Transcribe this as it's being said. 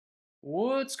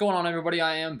What's going on, everybody?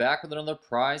 I am back with another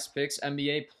Prize Picks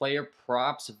NBA player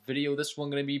props video. This one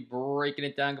going to be breaking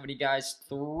it down, giving you guys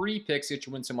 3 picks to get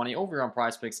you win some money over on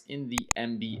Prize Picks in the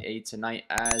NBA tonight.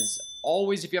 As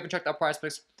always, if you haven't checked out Prize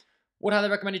Picks, would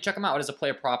highly recommend you check them out. It is a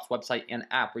player props website and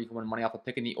app where you can win money off of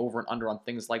picking the over and under on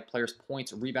things like players'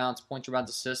 points, rebounds,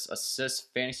 assists,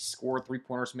 fantasy score,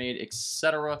 three-pointers made,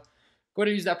 etc. Go ahead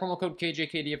and use that promo code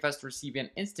KJK DFS to receive an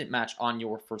instant match on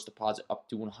your first deposit up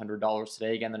to $100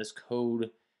 today. Again, that is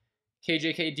code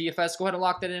KJK DFS. Go ahead and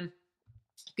lock that in.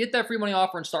 Get that free money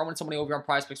offer and start winning some money over on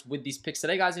Prizepicks with these picks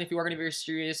today, guys. And if you are going to be very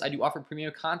serious, I do offer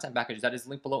premium content packages. That is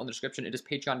linked below in the description. It is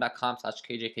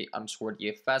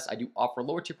patreon.com/KJK_DFS. I do offer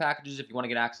lower tier packages if you want to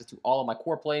get access to all of my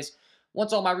core plays.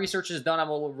 Once all my research is done, I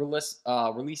will release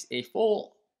a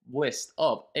full list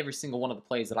of every single one of the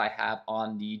plays that I have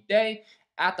on the day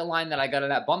at the line that I got it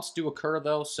at. Bumps do occur,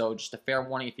 though, so just a fair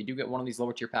warning. If you do get one of these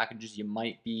lower tier packages, you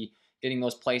might be getting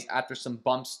those plays after some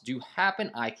bumps do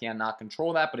happen. I cannot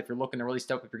control that, but if you're looking to really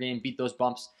step up your game, beat those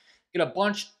bumps, get a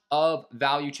bunch of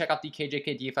value, check out the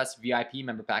KJK DFS VIP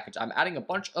member package. I'm adding a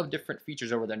bunch of different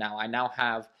features over there now. I now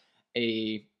have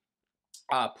a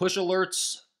push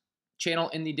alerts channel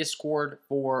in the Discord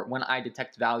for when I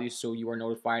detect value, so you are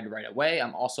notified right away.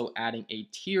 I'm also adding a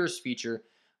tiers feature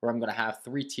where I'm going to have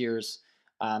 3 tiers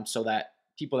so that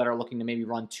people that are looking to maybe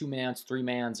run 2-mans,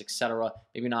 3-mans, etc.,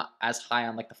 maybe not as high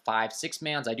on like the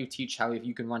 5-6-mans. I do teach how if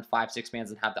you can run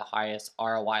 5-6-mans and have the highest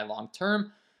ROI long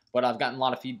term, but I've gotten a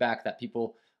lot of feedback that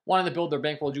people wanting to build their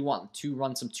bankroll do want to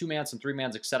run some 2-mans, some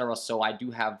 3-mans, etc. So I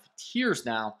do have tiers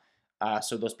now.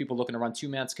 So those people looking to run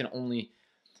 2-mans can only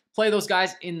play those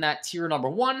guys in that tier number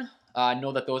 1.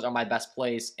 Know that those are my best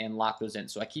plays and lock those in.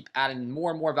 So I keep adding more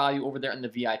and more value over there in the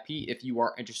VIP. If you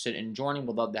are interested in joining,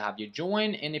 we'd love to have you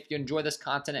join. And if you enjoy this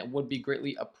content, it would be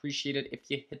greatly appreciated if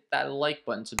you hit that like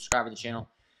button, subscribe to the channel,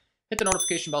 hit the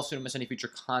notification bell so you don't miss any future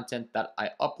content that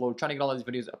I upload. Trying to get all these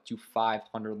videos up to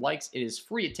 500 likes. It is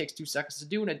free. It takes 2 seconds to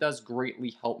do, and it does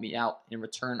greatly help me out. In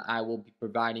return, I will be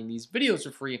providing these videos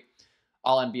for free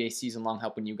all NBA season long,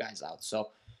 helping you guys out. So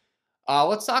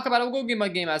let's talk about it. We'll go game by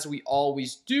game as we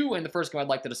always do. And the first game I'd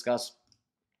like to discuss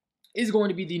is going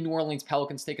to be the New Orleans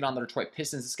Pelicans taking on the Detroit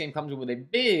Pistons. This game comes with a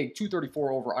big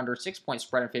 234 over under 6-point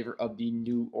spread in favor of the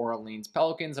New Orleans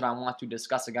Pelicans. And I want to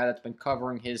discuss a guy that's been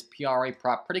covering his PRA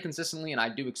prop pretty consistently, and I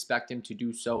do expect him to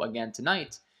do so again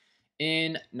tonight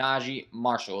in Najee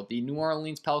Marshall. The New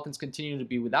Orleans Pelicans continue to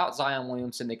be without Zion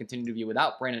Williamson. They continue to be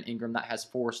without Brandon Ingram. That has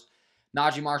forced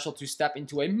Najee Marshall to step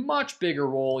into a much bigger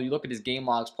role. You look at his game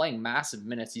logs, playing massive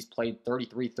minutes. He's played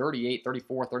 33, 38,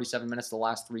 34, 37 minutes the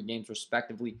last 3 games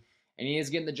respectively. And he is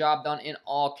getting the job done in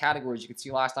all categories. You can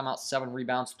see last time out, 7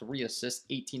 rebounds, 3 assists,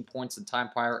 18 points the time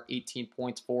prior, 18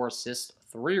 points, 4 assists,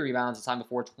 3 rebounds the time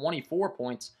before, 24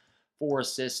 points, 4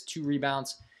 assists, 2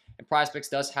 rebounds. And Prizepicks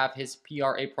does have his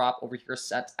PRA prop over here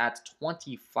set at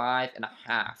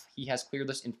 25.5. He has cleared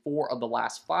this in 4 of the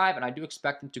last 5, and I do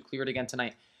expect him to clear it again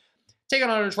tonight, taking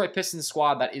on a Detroit Pistons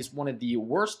squad that is one of the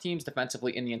worst teams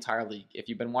defensively in the entire league. If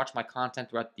you've been watching my content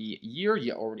throughout the year,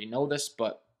 you already know this,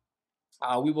 but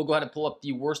we will go ahead and pull up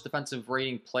the worst defensive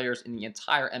rating players in the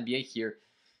entire NBA here.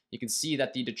 You can see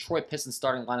that the Detroit Pistons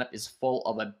starting lineup is full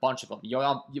of a bunch of them.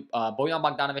 Bojan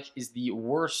Bogdanovic is the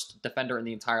worst defender in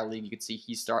the entire league. You can see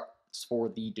he starts for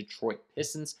the Detroit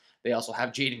Pistons. They also have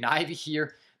Jaden Ivey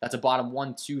here. That's a bottom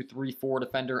 1, 2, 3, 4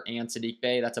 defender, and Saddiq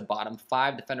Bey. That's a bottom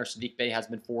 5 defender. Saddiq Bey has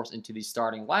been forced into the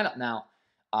starting lineup now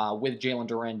with Jalen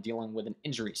Duren dealing with an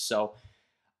injury. So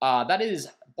that is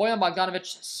Bojan Bogdanovic,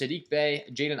 Saddiq Bey,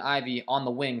 Jaden Ivey on the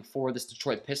wing for this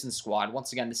Detroit Pistons squad.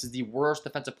 Once again, this is the worst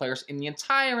defensive players in the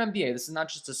entire NBA. This is not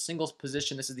just a singles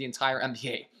position. This is the entire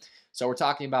NBA. So we're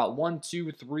talking about 1,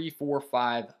 2, 3, 4,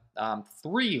 5,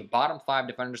 3 bottom 5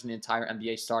 defenders in the entire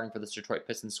NBA starting for this Detroit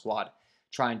Pistons squad,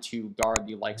 trying to guard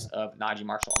the likes of Najee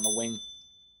Marshall on the wing.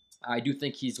 I do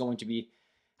think he's going to be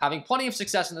having plenty of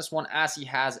success in this one, as he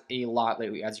has a lot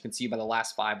lately. As you can see by the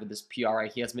last 5 with this PRA,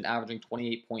 he has been averaging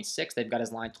 28.6. They've got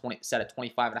his line set at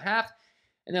 25.5.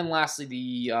 And then lastly,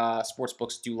 the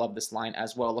sportsbooks do love this line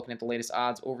as well. Looking at the latest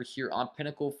odds over here on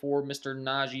Pinnacle for Mr.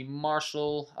 Najee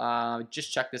Marshall.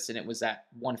 Just check this, and it was at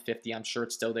 150. I'm sure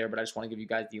it's still there, but I just want to give you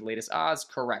guys the latest odds.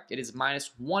 Correct. It is minus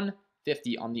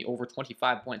 150 on the over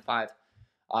 25.5.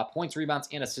 Points, rebounds,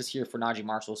 and assists here for Najee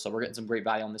Marshall. So we're getting some great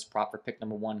value on this prop for pick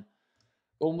number 1.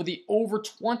 Going with the over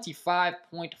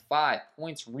 25.5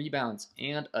 points, rebounds,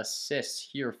 and assists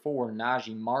here for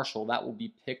Najee Marshall. That will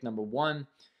be pick number 1.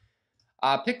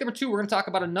 Pick number 2, we're going to talk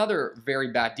about another very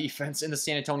bad defense in the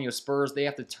San Antonio Spurs. They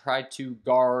have to try to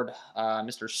guard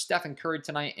Mr. Stephen Curry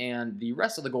tonight and the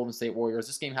rest of the Golden State Warriors.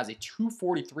 This game has a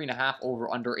 243.5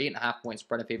 over under 8.5 point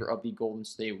spread in favor of the Golden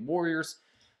State Warriors.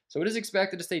 So it is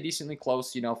expected to stay decently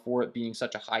close, for it being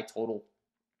such a high total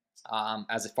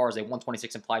as far as a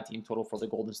 126 implied team total for the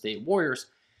Golden State Warriors.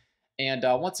 And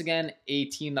once again, a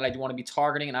team that I do want to be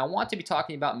targeting, and I want to be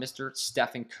talking about Mr.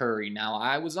 Stephen Curry. Now,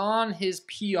 I was on his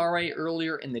PRA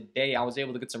earlier in the day. I was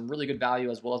able to get some really good value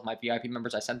as well as my VIP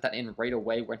members. I sent that in right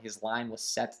away when his line was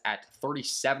set at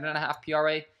 37.5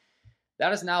 PRA.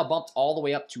 That is now bumped all the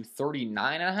way up to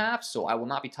 39.5, so I will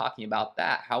not be talking about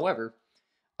that. However,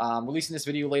 releasing this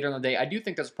video later in the day, I do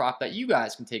think there's a prop that you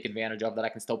guys can take advantage of that I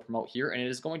can still promote here, and it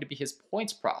is going to be his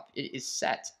points prop. It is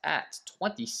set at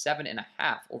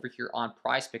 27.5 over here on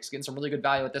Prizepicks. Getting some really good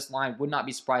value at this line. Would not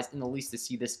be surprised in the least to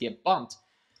see this get bumped.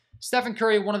 Stephen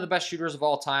Curry, one of the best shooters of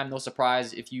all time. No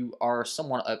surprise if you are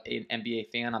somewhat of an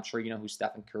NBA fan. I'm sure you know who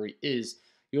Stephen Curry is.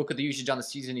 You look at the usage on the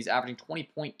season, he's averaging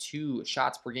 20.2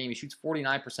 shots per game. He shoots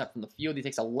 49% from the field. He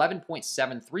takes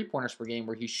 11.7 three-pointers per game,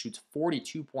 where he shoots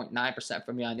 42.9%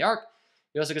 from behind the arc.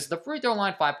 He also gets to the free throw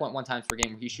line 5.1 times per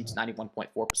game, where he shoots 91.4%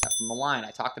 from the line.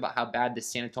 I talked about how bad this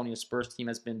San Antonio Spurs team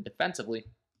has been defensively.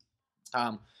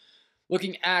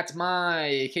 Looking at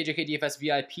my KJK DFS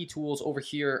VIP tools over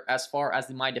here, as far as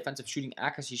my defensive shooting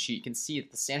accuracy sheet, you can see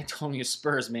that the San Antonio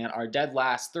Spurs, man, are dead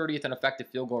last, 30th in effective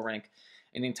field goal rank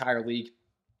in the entire league.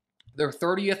 They're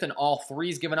 30th in all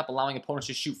threes given up, allowing opponents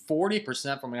to shoot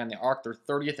 40% from behind the arc. They're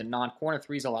 30th in non-corner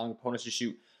threes, allowing opponents to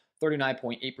shoot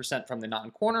 39.8% from the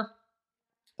non-corner.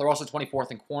 They're also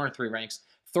 24th in corner three ranks,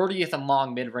 30th in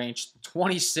long mid-range,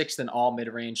 26th in all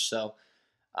mid-range. So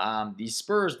the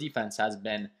Spurs defense has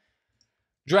been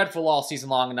dreadful all season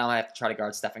long, and now I have to try to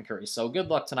guard Stephen Curry. So good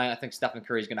luck tonight. I think Stephen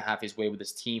Curry is going to have his way with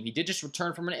his team. He did just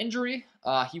return from an injury.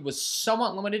 He was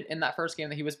somewhat limited in that first game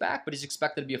that he was back, but he's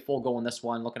expected to be a full go in this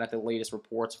one, looking at the latest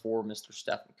reports for Mr.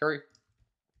 Stephen Curry.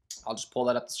 I'll just pull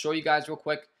that up to show you guys real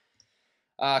quick.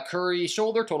 Curry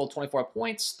shoulder totaled 24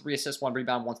 points, 3 assists, 1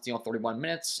 rebound, 1 steal in 31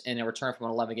 minutes. In a return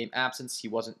from an 11-game absence, he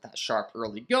wasn't that sharp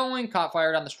early going. Caught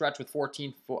fire down the stretch with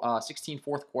 16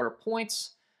 fourth-quarter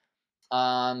points.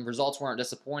 Results weren't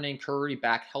disappointing. Curry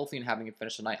back healthy and having a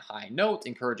finish the night high note.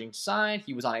 Encouraging sign.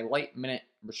 He was on a light minute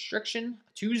restriction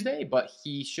Tuesday, but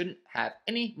he shouldn't have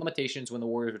any limitations when the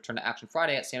Warriors return to action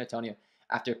Friday at San Antonio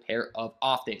after a pair of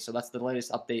off days. So that's the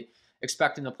latest update.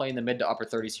 Expect him to play in the mid to upper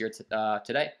 30s here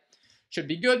today. Should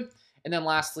be good. And then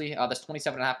lastly, this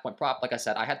 27.5 point prop. Like I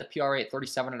said, I had the PRA at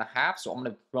 37.5, so I'm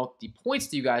going to promote the points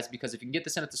to you guys, because if you can get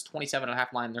this in at this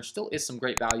 27.5 line, there still is some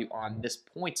great value on this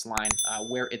points line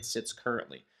where it sits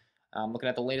currently. Looking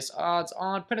at the latest odds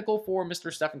on Pinnacle for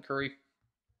Mr. Stephen Curry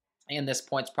and this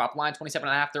points prop line,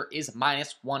 27.5, there is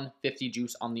minus 150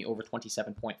 juice on the over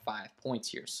 27.5 points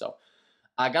here. So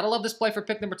I gotta love this play for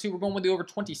pick number 2. We're going with the over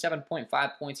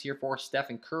 27.5 points here for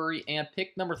Stephen Curry. And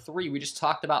pick number 3, we just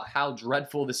talked about how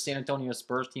dreadful the San Antonio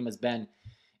Spurs team has been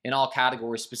in all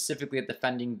categories, specifically at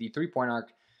defending the three-point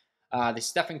arc. The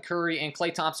Stephen Curry and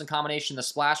Klay Thompson combination, the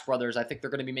Splash Brothers, I think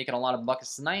they're going to be making a lot of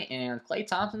buckets tonight. And Klay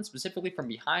Thompson, specifically from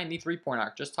behind the three-point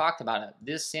arc, just talked about it.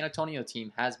 This San Antonio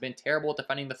team has been terrible at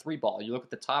defending the three ball. You look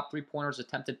at the top three-pointers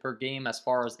attempted per game as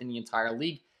far as in the entire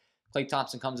league. Klay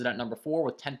Thompson comes in at number 4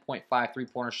 with 10.5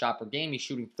 three-pointer shot per game. He's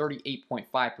shooting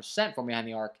 38.5% from behind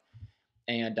the arc.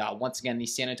 And once again, the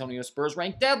San Antonio Spurs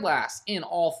rank dead last in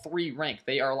all 3 rank.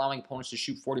 They are allowing opponents to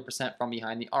shoot 40% from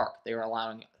behind the arc. They are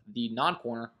allowing the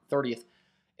non-corner 30th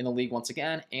in the league once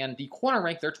again. And the corner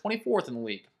rank, they're 24th in the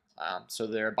league. So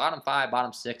they're bottom 5,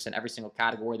 bottom 6 in every single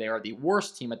category. They are the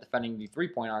worst team at defending the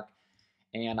three-point arc.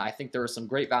 And I think there is some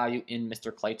great value in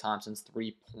Mr. Klay Thompson's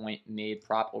three-point made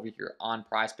prop over here on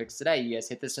Prizepicks today. He has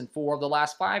hit this in 4 of the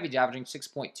last 5. He's averaging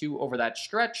 6.2 over that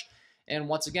stretch. And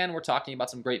once again, we're talking about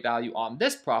some great value on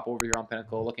this prop over here on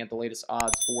Pinnacle, looking at the latest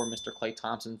odds for Mr. Klay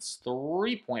Thompson's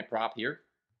three-point prop here.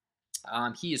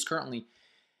 He is currently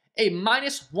a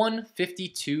minus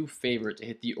 152 favorite to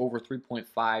hit the over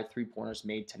 3.5 three-pointers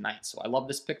made tonight. So I love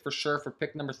this pick for sure for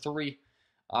pick number 3.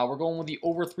 We're going with the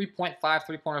over 3.5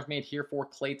 three-pointers made here for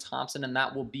Klay Thompson, and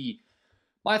that will be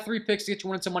my 3 picks to get you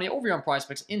winning some money over here on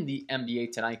Prizepicks in the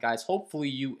NBA tonight, guys. Hopefully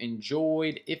you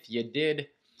enjoyed. If you did,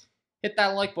 hit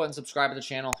that like button, subscribe to the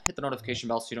channel, hit the notification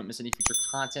bell so you don't miss any future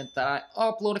content that I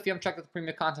upload. If you haven't checked out the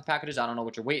premium content packages, I don't know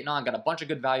what you're waiting on. Got a bunch of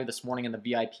good value this morning in the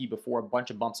VIP before a bunch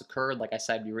of bumps occurred. Like I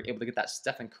said, we were able to get that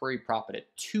Stephen Curry prop at a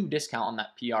 2 discount on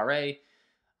that PRA.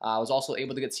 I was also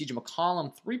able to get CJ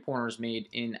McCollum three-pointers made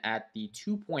in at the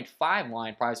 2.5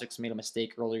 line. Prizepicks made a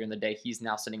mistake earlier in the day. He's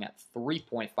now sitting at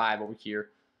 3.5 over here.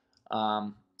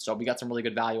 So we got some really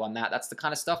good value on that. That's the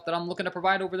kind of stuff that I'm looking to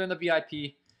provide over there in the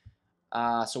VIP.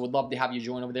 So would love to have you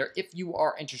join over there if you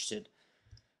are interested.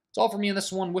 That's all for me in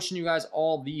this one. Wishing you guys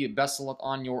all the best of luck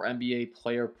on your NBA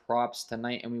player props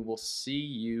tonight, and we will see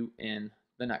you in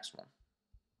the next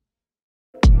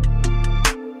one.